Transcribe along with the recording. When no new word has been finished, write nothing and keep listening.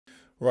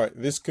Right,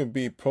 this could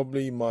be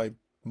probably my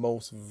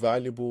most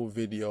valuable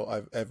video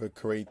I've ever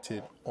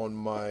created on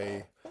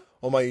my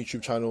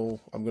YouTube channel.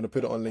 I'm gonna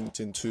put it on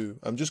LinkedIn too.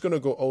 I'm just gonna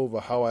go over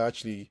how I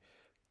actually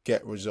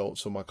get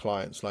results for my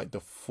clients, like the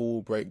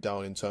full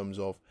breakdown in terms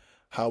of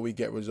how we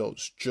get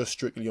results just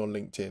strictly on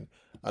LinkedIn.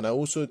 And I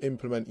also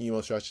implement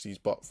email strategies,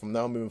 but from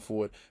now moving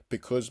forward,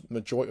 because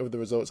majority of the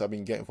results I've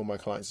been getting from my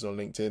clients is on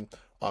LinkedIn,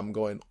 I'm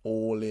going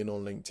all in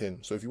on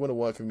LinkedIn. So if you want to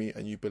work with me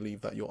and you believe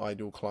that your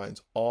ideal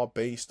clients are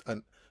based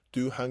and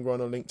do hang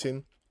around on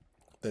LinkedIn,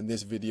 then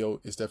this video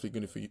is definitely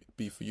going to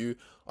be for you.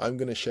 I'm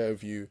going to share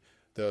with you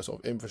the sort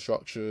of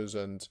infrastructures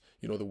and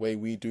the way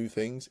we do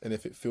things. And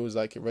if it feels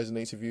like it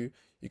resonates with you,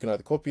 you can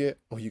either copy it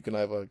or you can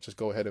either just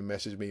go ahead and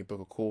message me,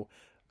 book a call,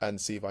 and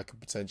see if I can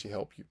potentially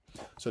help you.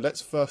 So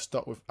let's first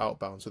start with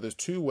outbound. So there's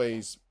two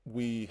ways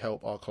we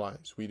help our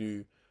clients. We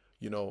do,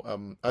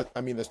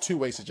 I mean, there's two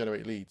ways to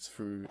generate leads,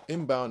 through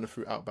inbound and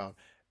through outbound.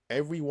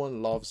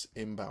 Everyone loves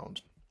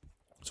inbound.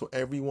 So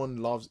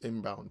everyone loves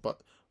inbound,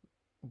 but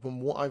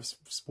from what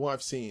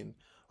I've seen,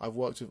 I've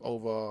worked with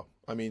over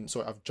I mean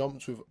sorry I've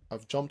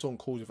jumped on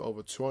calls with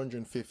over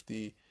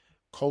 250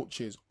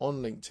 coaches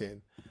on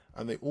LinkedIn,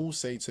 and they all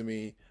say to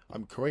me,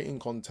 I'm creating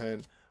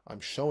content,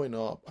 I'm showing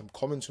up, I'm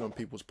commenting on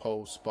people's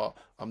posts, but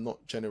I'm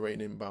not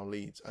generating inbound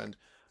leads. And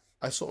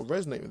I sort of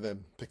resonate with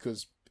them,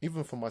 because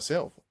even for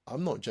myself,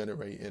 I'm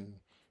generating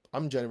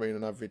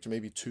on average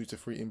maybe 2 to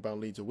 3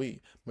 inbound leads a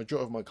week.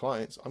 Majority of my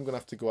clients, I'm gonna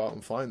have to go out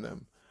and find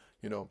them,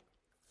 you know.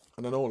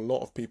 And I know a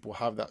lot of people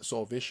have that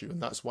sort of issue,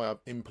 and that's why I've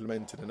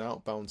implemented an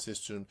outbound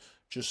system,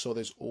 just so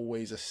there's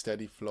always a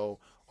steady flow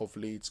of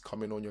leads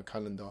coming on your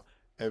calendar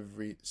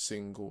every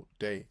single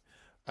day.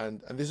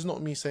 And this is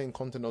not me saying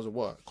content doesn't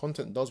work.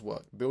 Content does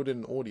work. Building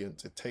an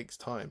audience, it takes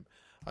time.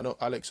 I know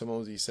Alex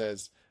Hormozi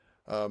says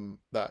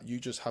that you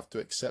just have to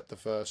accept the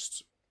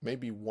first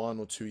maybe 1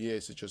 or 2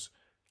 years to just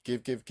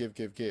give.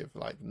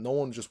 Like, no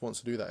one just wants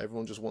to do that.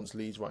 Everyone just wants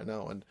leads right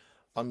now. And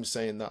I'm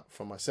saying that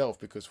for myself,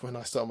 because when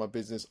I started my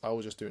business, I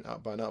was just doing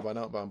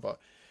outbound. But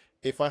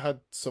if I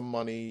had some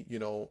money,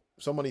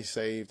 some money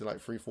saved in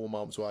like 3 4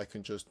 months, where I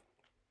can just,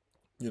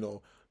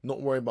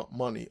 not worry about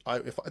money.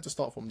 If I had to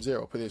start from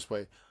zero, put it this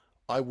way,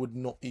 I would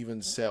not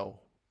even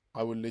sell.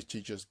 I would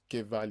literally just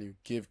give value,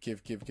 give.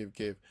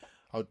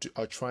 I'll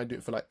try and do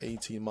it for like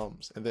 18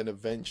 months, and then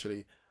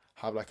eventually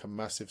have like a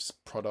massive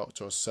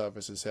product or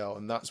service to sell,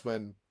 and that's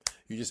when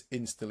you just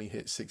instantly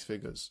hit 6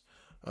 figures.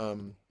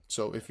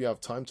 So if you have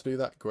time to do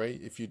that,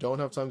 great. If you don't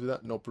have time to do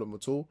that, no problem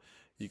at all.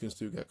 You can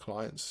still get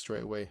clients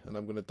straight away, and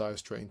I'm going to dive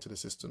straight into the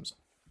systems.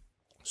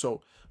 So,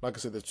 like I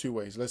said, there's two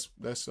ways.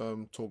 Let's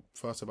talk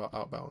first about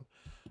outbound.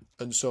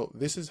 And so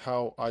this is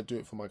how I do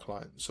it for my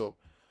clients. So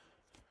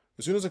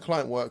as soon as a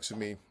client works with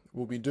me,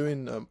 we'll be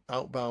doing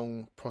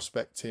outbound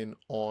prospecting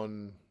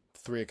on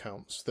 3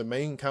 accounts. The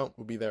main account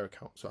will be their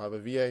account. So I have a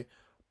VA,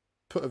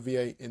 put a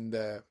VA in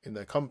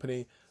their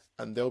company,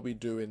 and they'll be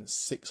doing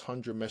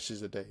 600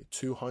 messages a day,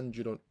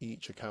 200 on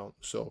each account.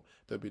 So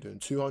they'll be doing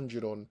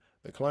 200 on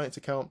the client's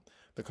account.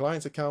 The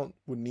client's account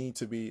they'll need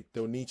to be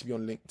on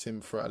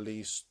LinkedIn for at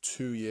least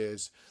 2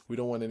 years. We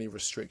don't want any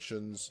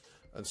restrictions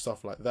and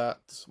stuff like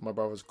that. My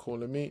brother's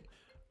calling me.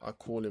 I'll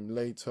call him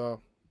later.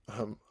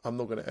 I'm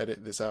not going to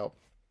edit this out.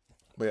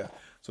 But yeah,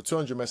 so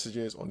 200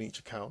 messages on each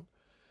account.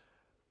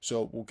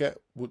 So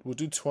we'll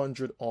do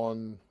 200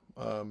 on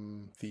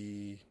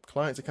the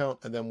client's account,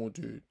 and then we'll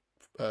do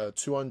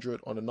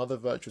 200 on another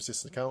virtual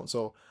assistant account.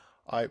 So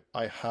I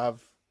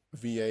have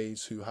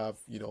VAs who have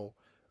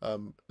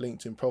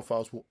LinkedIn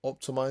profiles. Will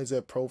optimize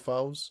their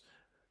profiles,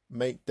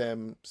 make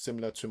them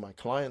similar to my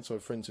clients. So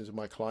for instance, if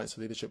my client's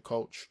a leadership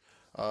coach,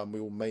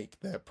 we will make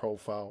their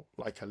profile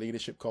like a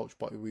leadership coach,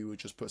 but we would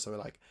just put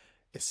something like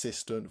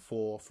assistant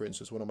for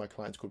instance, one of my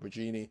clients called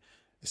Regini,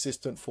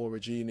 assistant for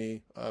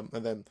Regini,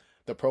 and then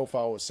the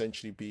profile will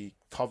essentially be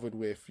covered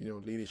with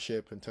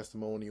leadership and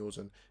testimonials,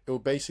 and it will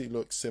basically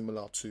look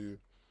similar to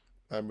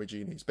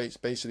Regini's.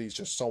 Basically, it's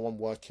just someone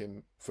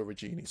working for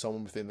Regini,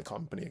 someone within the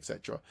company,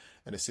 etc.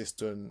 An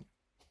assistant,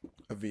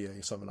 a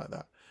VA, something like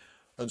that.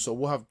 And so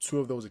we'll have 2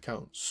 of those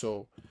accounts.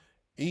 So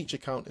each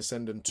account is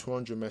sending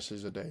 200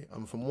 messages a day.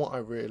 And from what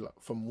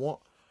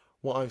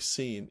I've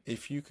seen,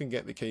 if you can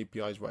get the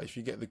KPIs right, if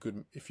you get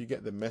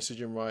the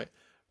messaging right,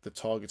 the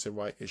targeting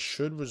right, it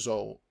should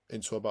result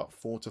into about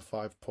 4 to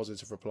 5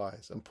 positive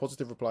replies. And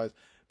positive replies,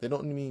 they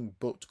don't mean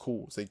booked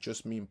calls, they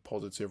just mean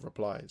positive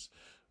replies.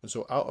 And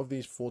so out of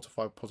these 4 to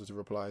 5 positive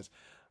replies,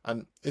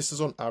 and this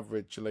is on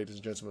average, ladies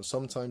and gentlemen,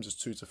 sometimes it's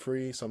 2 to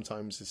 3,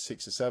 sometimes it's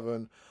 6 to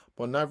 7,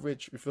 but on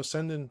average, if you're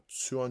sending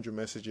 200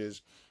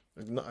 messages,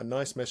 a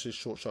nice message,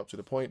 short, sharp, to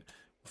the point,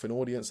 with an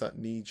audience that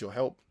needs your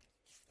help,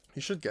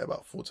 you should get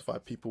about 4 to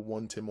 5 people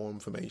wanting more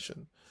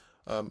information.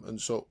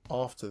 And so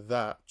after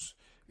that,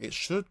 it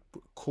should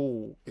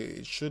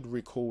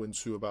recall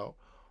into about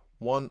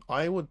one,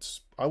 I would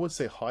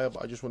say higher,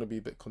 but I just want to be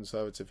a bit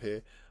conservative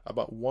here,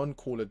 about 1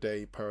 call a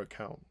day per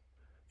account.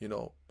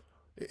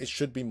 It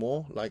should be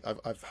more. Like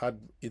I've had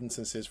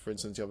instances, for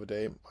instance, the other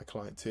day, my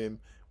client Tim,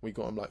 we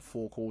got him like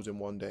 4 calls in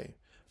one day.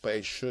 but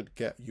it should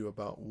get you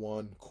about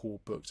 1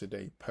 call booked a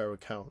day per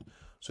account.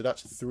 So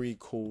that's 3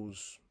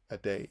 calls a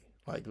day,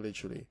 like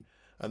literally.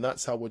 And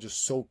that's how we're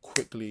just so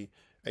quickly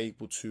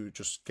able to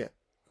just get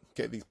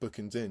these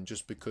bookings in,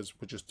 just because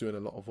we're just doing a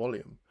lot of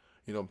volume.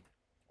 You know,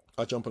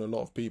 I jump on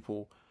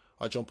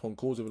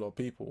calls with a lot of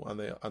people,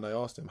 and I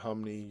ask them how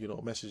many, you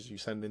know, messages you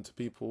send in to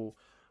people,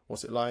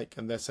 what's it like,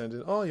 and they're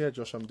sending, oh yeah,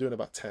 Josh, I'm doing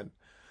about 10.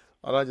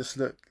 And I just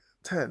look,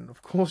 10?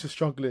 Of course you're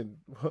struggling.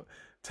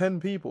 10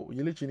 people,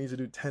 you literally need to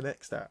do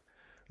 10x that.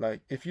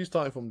 Like, if you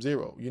started from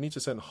 0, you need to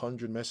send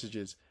 100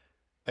 messages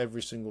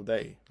every single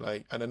day.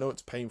 Like, and I know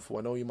it's painful,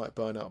 I know you might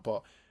burn out,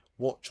 but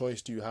what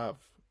choice do you have?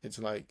 It's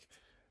like,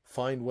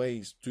 find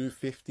ways, do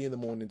 50 in the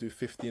morning, do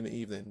 50 in the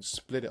evening,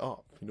 split it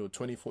up, you know,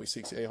 20, 40,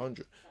 60,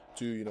 800.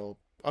 Do, you know,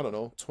 I don't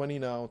know, 20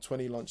 now,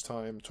 20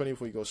 lunchtime, 20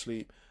 before you go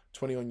sleep,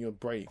 20 on your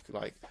break.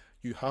 Like,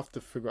 you have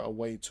to figure out a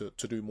way to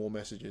do more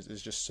messages.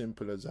 It's just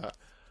simple as that.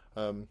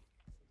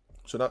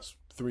 So that's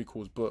 3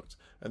 calls booked.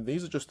 And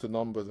these are just the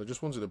numbers. I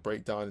just wanted to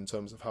break down in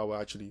terms of how we're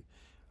actually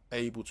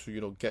able to,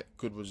 you know, get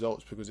good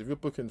results. Because if you're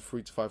booking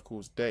 3 to 5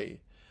 calls a day,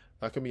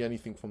 that can be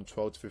anything from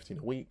 12 to 15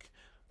 a week.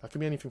 That can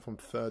be anything from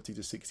 30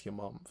 to 60 a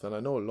month. And I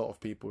know a lot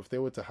of people, if they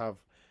were to have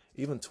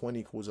even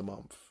 20 calls a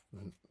month,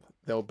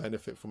 they'll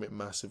benefit from it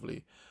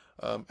massively.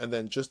 And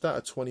then just at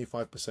a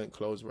 25%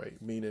 close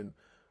rate, meaning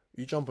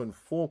you jump on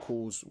 4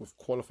 calls with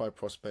qualified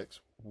prospects,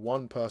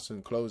 1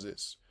 person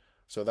closes.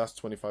 So that's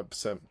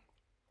 25%.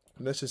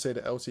 Let's just say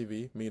the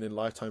LTV, meaning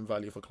lifetime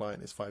value for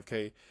client, is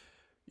 5K.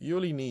 You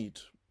only need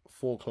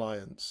 4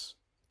 clients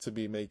to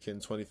be making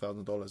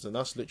 $20,000, and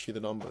that's literally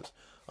the numbers.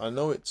 I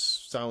know it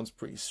sounds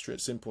pretty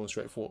simple and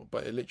straightforward,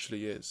 but it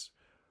literally is.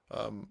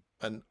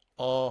 And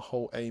our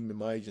whole aim in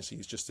my agency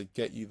is just to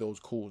get you those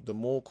calls. The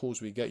more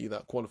calls we get you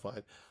that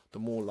qualified, the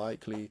more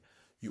likely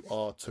you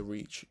are to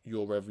reach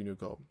your revenue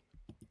goal.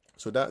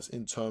 So that's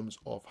in terms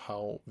of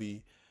how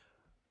the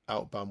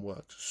outbound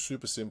works.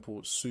 Super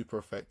simple, super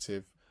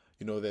effective.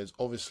 You know, there's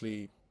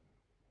obviously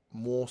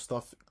more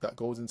stuff that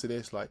goes into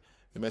this, like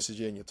your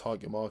messaging, your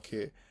target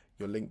market,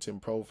 your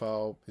LinkedIn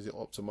profile, is it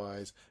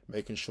optimized,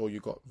 making sure you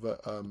got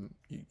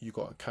you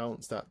got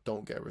accounts that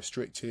don't get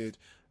restricted,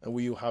 and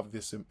we will have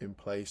this in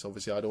place.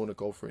 Obviously, I don't want to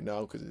go through it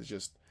now because it's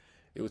just,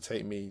 it would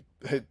take me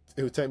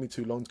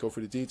too long to go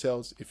through the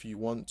details. If you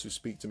want to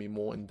speak to me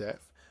more in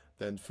depth,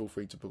 then feel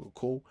free to book a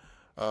call.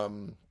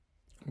 But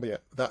yeah,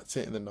 that's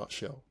it in a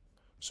nutshell.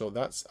 So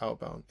that's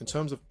outbound. In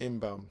terms of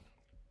inbound,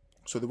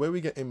 so the way we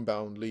get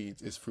inbound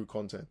leads is through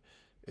content.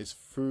 It's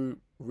through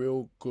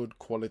real good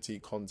quality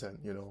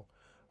content, you know.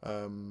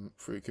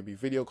 Through, it could be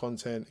video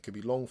content, it could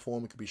be long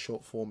form, it could be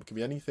short form, it could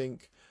be anything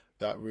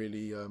that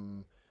really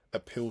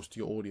appeals to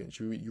your audience.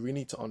 You really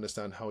need to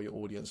understand how your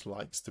audience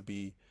likes to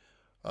be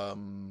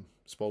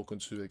spoken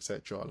to,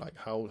 etc. Like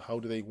how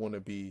do they want to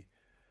be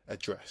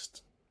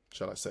addressed,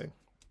 shall I say.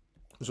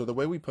 So the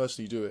way we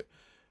personally do it,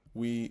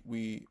 we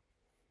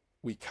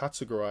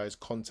categorize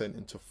content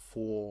into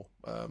 4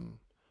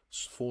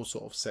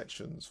 sort of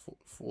sections,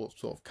 4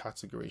 sort of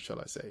categories,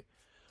 shall I say.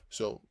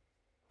 So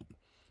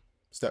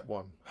step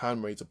 1,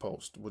 hand raiser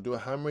post. We'll do a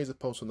hand raiser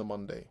post on the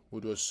Monday.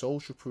 We'll do a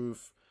social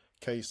proof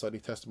case study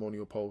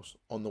testimonial post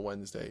on the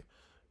Wednesday.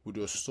 We'll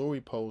do a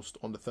story post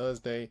on the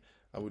Thursday,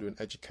 and we'll do an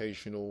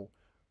educational,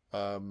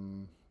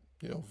 you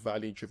know,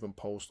 value driven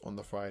post on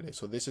the Friday.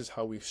 So this is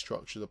how we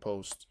structure the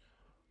post.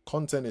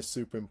 Content is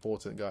super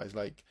important, guys.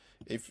 Like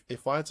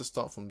if I had to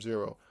start from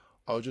 0,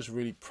 I would just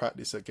really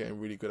practice at getting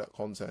really good at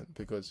content,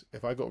 because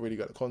if I got really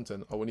good at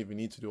content, I wouldn't even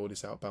need to do all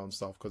this outbound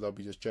stuff, because I'll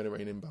be just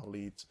generating inbound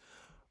leads,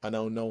 and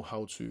I'll know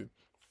how to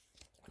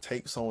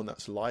take someone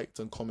that's liked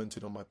and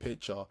commented on my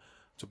picture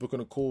to book on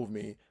a call with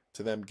me,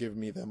 to them give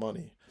me their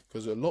money.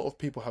 Because a lot of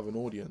people have an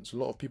audience, a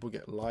lot of people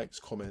get likes,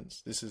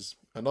 comments. This is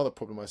another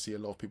problem I see a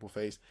lot of people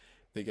face.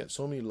 They get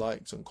so many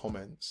likes and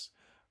comments,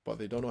 but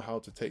they don't know how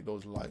to take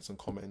those likes and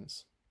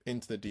comments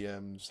into the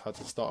DMs, how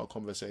to start a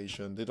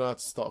conversation. They don't know how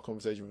to start a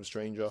conversation with a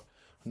stranger.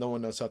 No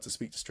one knows how to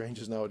speak to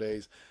strangers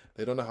nowadays.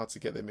 They don't know how to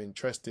get them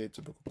interested,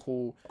 to book a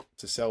call,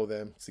 to sell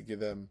them, to give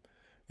them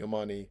your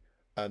money,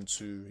 and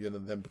to, you know,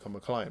 then become a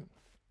client.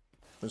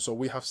 And so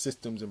we have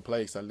systems in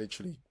place that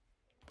literally,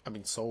 I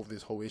mean, solve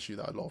this whole issue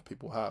that a lot of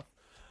people have.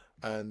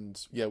 And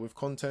yeah, with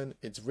content,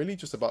 it's really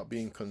just about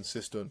being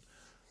consistent.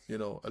 You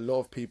know, a lot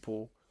of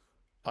people,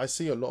 I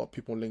see a lot of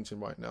people on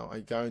LinkedIn right now. I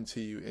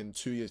guarantee you in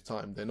 2 years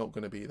time, they're not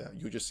going to be there.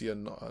 You just see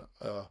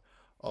a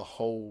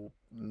whole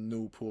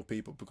new pool of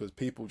people, because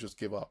people just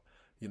give up.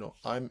 You know,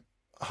 I'm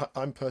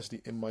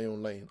personally in my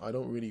own lane. I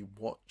don't really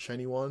watch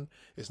anyone.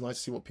 It's nice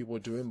to see what people are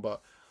doing,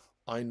 but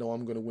I know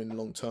I'm going to win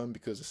long term,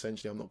 because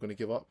essentially I'm not going to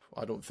give up.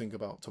 I don't think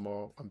about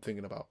tomorrow. I'm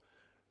thinking about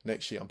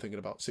next year. I'm thinking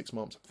about 6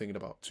 months. I'm thinking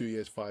about 2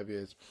 years, 5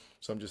 years.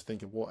 So I'm just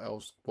thinking, what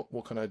else?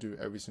 What can I do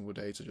every single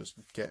day to just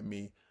get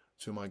me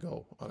to my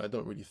goal? And I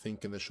don't really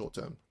think in the short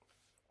term.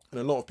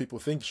 And a lot of people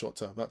think short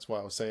term. That's why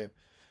I was saying,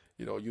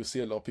 you know, you'll see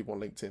a lot of people on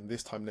LinkedIn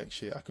this time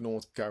next year. I can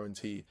almost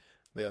guarantee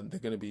they're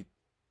just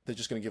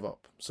going to give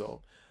up.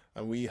 So,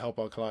 and we help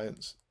our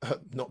clients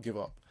not give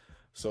up.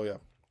 So yeah.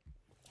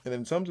 And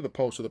in terms of the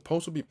post, so the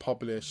post will be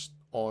published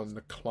on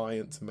the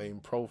client's main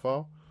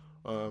profile,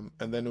 and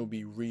then it'll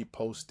be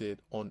reposted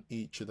on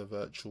each of the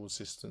virtual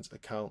assistants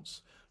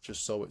accounts,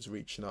 just so it's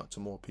reaching out to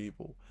more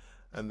people.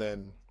 And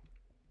then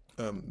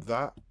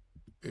that,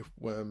 if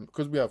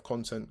because we have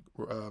content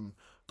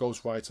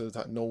ghostwriters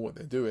that know what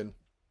they're doing,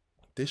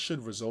 this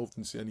should result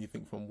into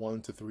anything from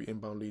 1 to 3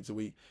 inbound leads a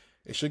week.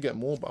 It should get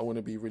more, but I want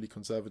to be really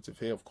conservative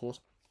here, of course.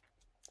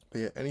 But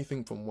yeah,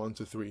 anything from 1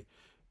 to 3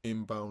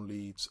 inbound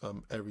leads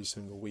every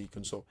single week.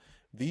 And so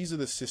these are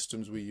the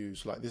systems we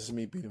use. Like, this is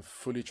me being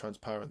fully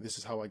transparent. This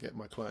is how I get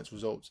my clients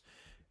results.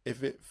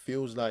 If it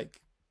feels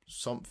like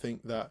something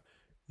that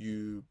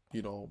you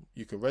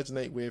can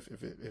resonate with,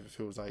 if it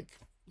feels like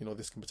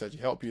this can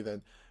potentially help you,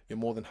 then you're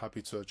more than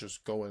happy to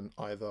just go and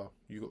either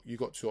you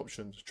got 2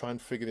 options: try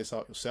and figure this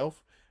out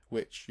yourself,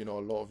 which a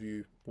lot of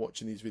you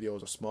watching these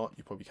videos are smart,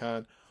 you probably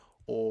can,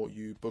 or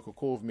you book a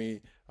call with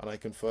me and I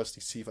can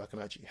firstly see if I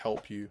can actually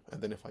help you,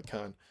 and then if I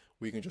can,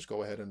 we can just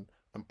go ahead and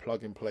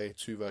plug and play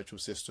 2 virtual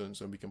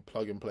assistants, and we can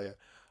plug and play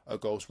a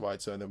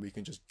ghostwriter, and then we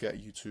can just get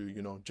you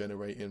to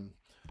generating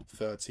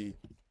 30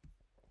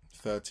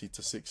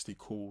 to 60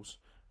 calls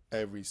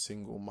every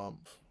single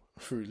month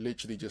through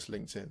literally just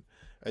LinkedIn.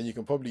 And you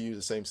can probably use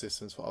the same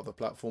systems for other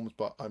platforms,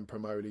 but I'm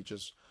primarily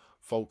just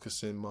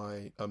focusing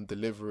my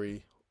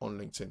delivery on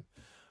LinkedIn.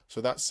 So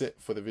that's it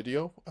for the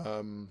video.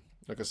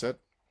 Like I said,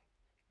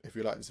 if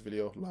you like this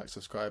video, like,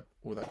 subscribe,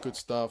 all that good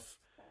stuff.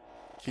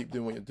 Keep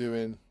doing what you're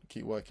doing,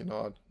 keep working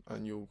hard,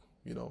 and you'll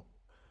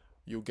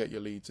get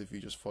your leads if you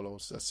just follow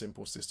a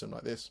simple system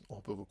like this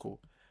or book a call.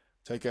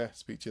 Take care,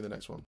 speak to you in the next one.